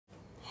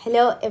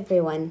Hello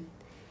everyone.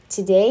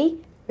 Today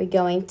we're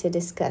going to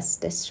discuss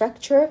the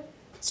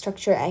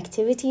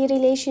structure-activity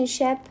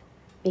relationship,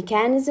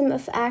 mechanism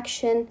of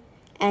action,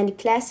 and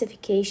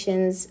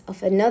classifications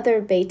of another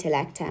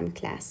beta-lactam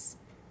class,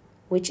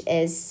 which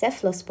is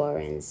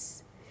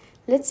cephalosporins.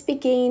 Let's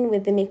begin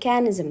with the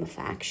mechanism of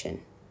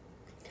action.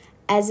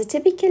 As a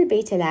typical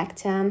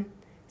beta-lactam,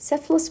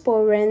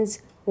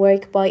 cephalosporins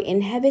work by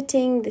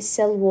inhibiting the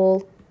cell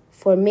wall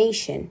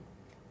formation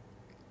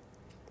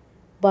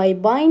by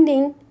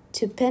binding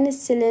to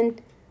penicillin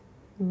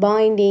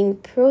binding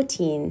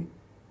protein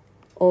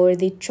or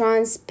the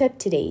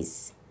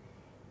transpeptidase.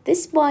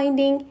 This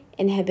binding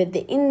inhibits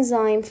the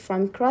enzyme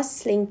from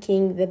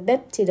cross-linking the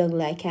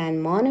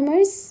peptidoglycan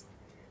monomers,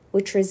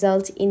 which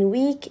result in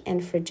weak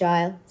and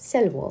fragile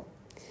cell wall.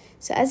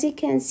 So as you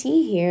can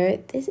see here,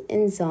 this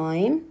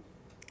enzyme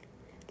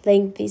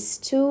links these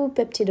two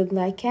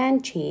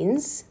peptidoglycan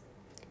chains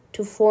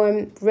to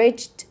form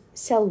ridged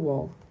cell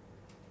wall.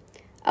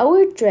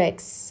 Our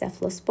drugs,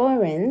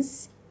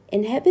 cephalosporins,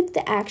 inhibit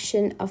the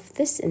action of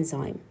this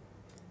enzyme,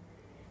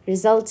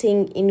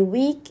 resulting in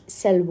weak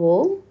cell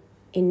wall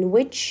in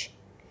which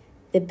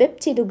the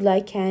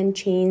peptidoglycan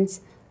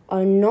chains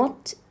are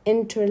not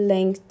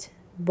interlinked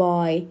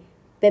by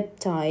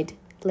peptide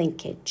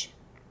linkage.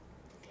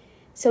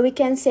 So we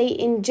can say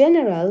in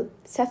general,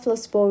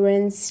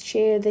 cephalosporins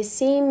share the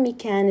same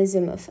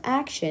mechanism of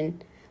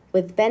action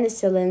with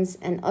penicillins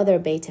and other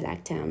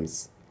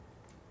beta-lactams.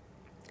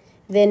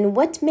 Then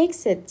what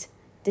makes it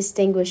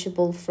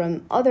distinguishable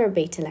from other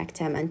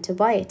beta-lactam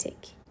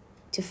antibiotic?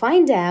 To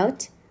find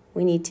out,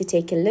 we need to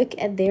take a look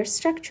at their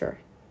structure.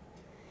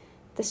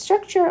 The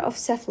structure of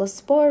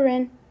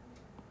cephalosporin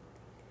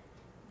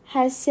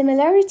has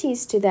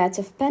similarities to that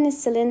of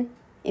penicillin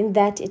in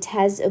that it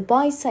has a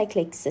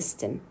bicyclic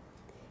system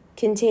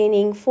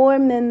containing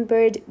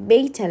four-membered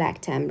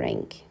beta-lactam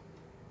ring.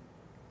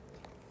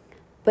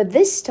 But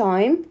this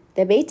time,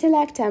 the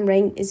beta-lactam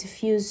ring is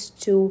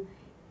fused to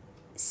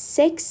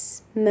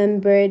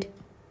six-membered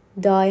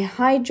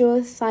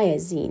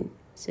dihydrothiazine.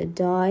 So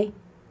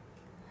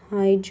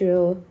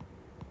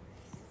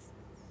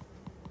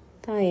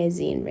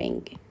dihydrothiazine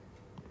ring.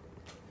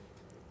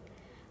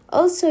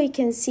 Also, you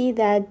can see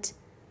that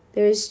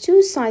there is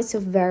two sites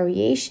of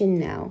variation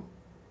now.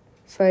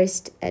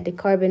 First, at the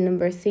carbon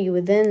number 3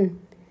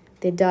 within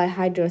the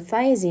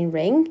dihydrothiazine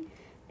ring,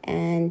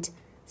 and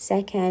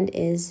second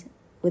is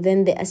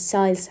within the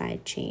acyl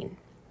side chain.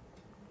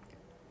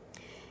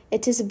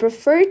 It is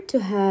preferred to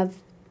have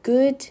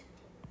good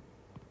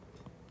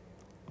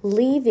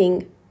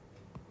leaving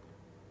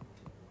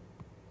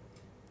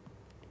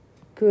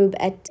group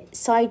at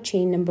side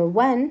chain number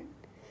 1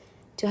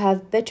 to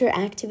have better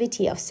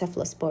activity of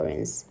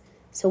cephalosporins.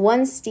 So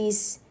once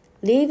this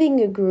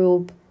leaving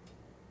group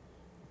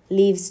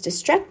leaves the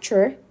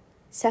structure,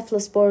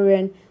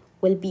 cephalosporin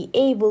will be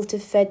able to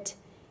fit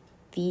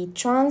the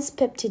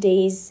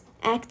transpeptidase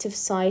active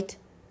site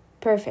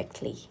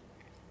perfectly.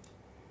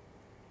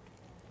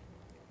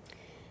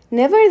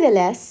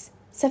 Nevertheless,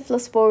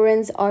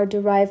 cephalosporins are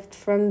derived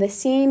from the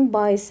same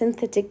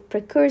biosynthetic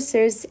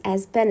precursors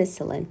as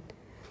penicillin,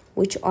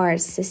 which are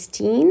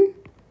cysteine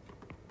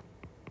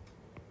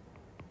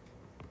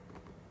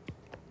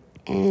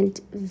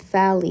and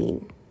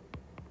valine.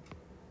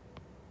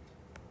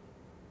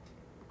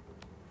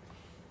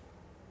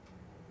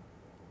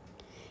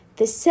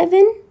 The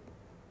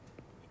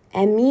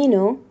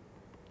 7-amino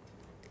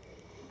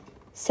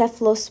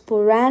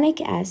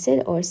cephalosporanic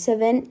acid, or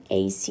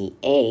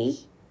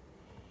 7-ACA,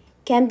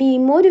 can be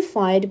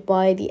modified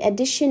by the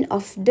addition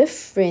of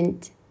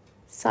different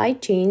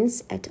side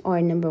chains at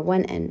R number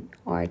 1 and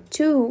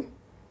R2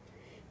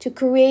 to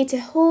create a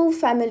whole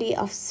family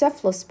of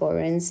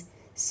cephalosporins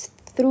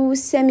through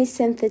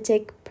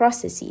semisynthetic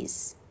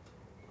processes.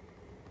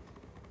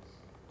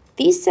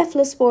 These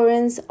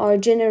cephalosporins are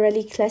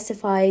generally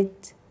classified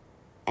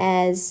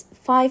as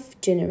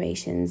 5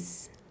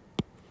 generations.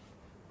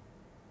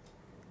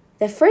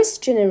 The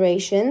first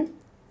generation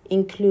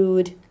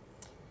include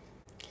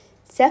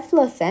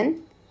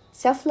cephalothin,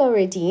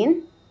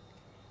 cephaloridine,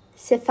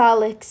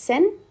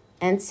 cephalexin,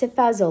 and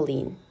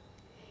cefazoline.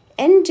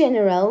 In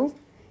general,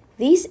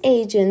 these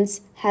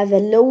agents have a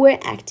lower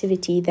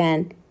activity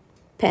than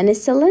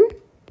penicillin,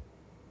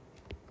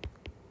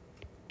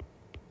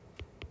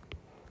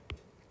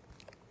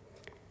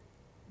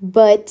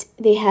 but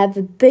they have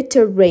a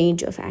better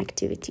range of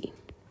activity.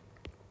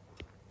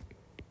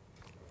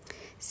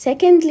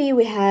 Secondly,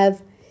 we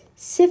have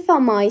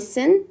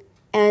cefamycin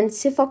and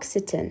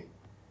cefoxitin.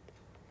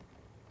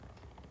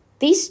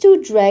 These two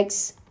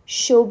drugs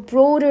show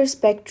broader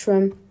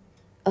spectrum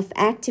of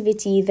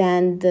activity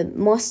than the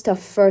most of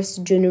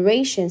first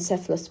generation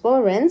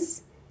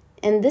cephalosporins,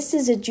 and this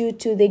is due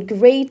to the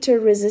greater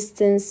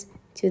resistance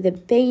to the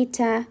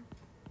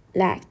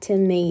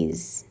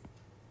beta-lactamase,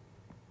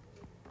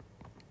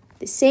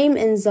 the same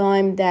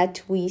enzyme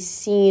that we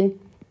seen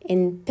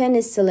in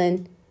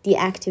penicillin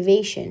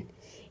deactivation.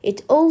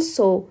 It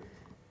also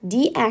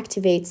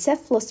deactivates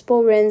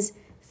cephalosporins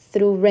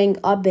through ring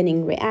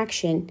opening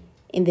reaction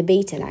in the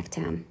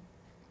beta-lactam.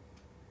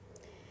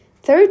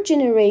 Third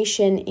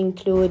generation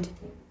include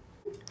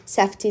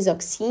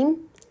ceftazidime,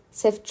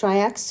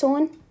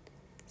 ceftriaxone,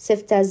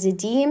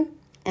 ceftazidime,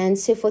 and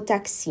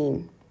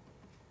cefotaxime.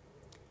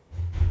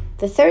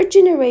 The third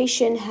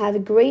generation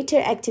have greater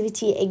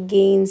activity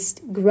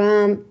against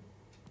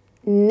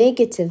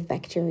gram-negative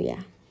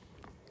bacteria.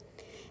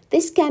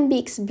 This can be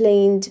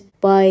explained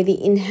by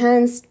the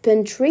enhanced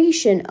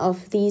penetration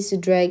of these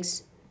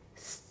drugs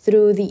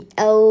through the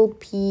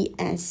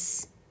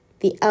LPS,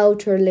 the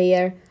outer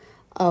layer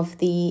of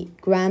the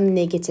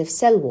gram-negative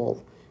cell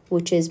wall,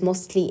 which is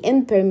mostly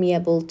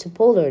impermeable to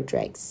polar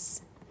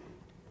drugs.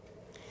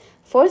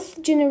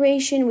 Fourth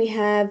generation, we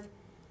have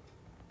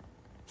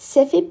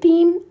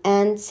cefepime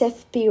and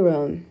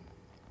cefpirom.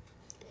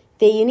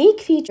 The unique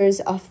features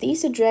of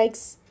these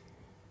drugs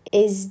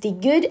is the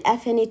good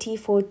affinity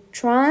for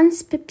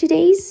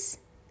transpeptidase,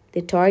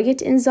 the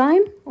target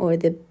enzyme or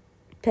the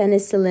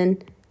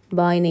penicillin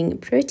binding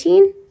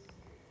protein,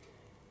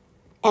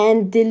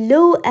 and the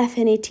low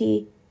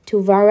affinity to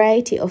a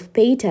variety of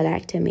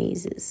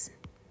beta-lactamases,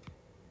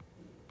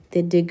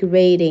 the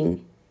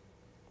degrading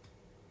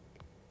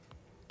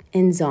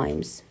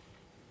enzymes.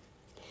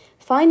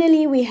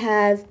 Finally, we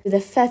have the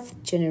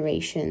fifth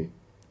generation.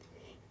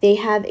 They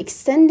have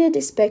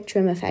extended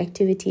spectrum of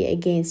activity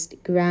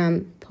against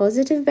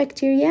gram-positive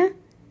bacteria,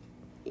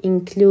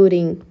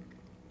 including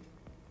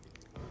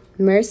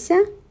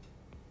MRSA,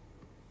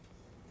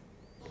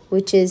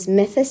 which is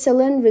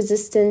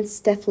methicillin-resistant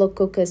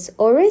Staphylococcus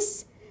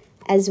aureus,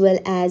 as well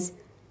as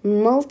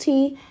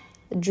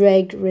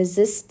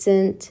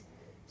multi-drug-resistant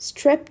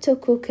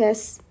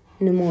Streptococcus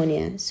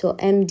pneumonia, so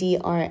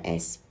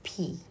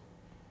MDRSP.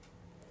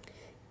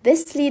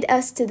 This leads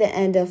us to the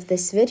end of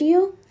this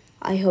video.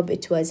 I hope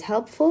it was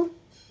helpful.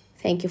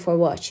 Thank you for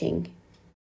watching.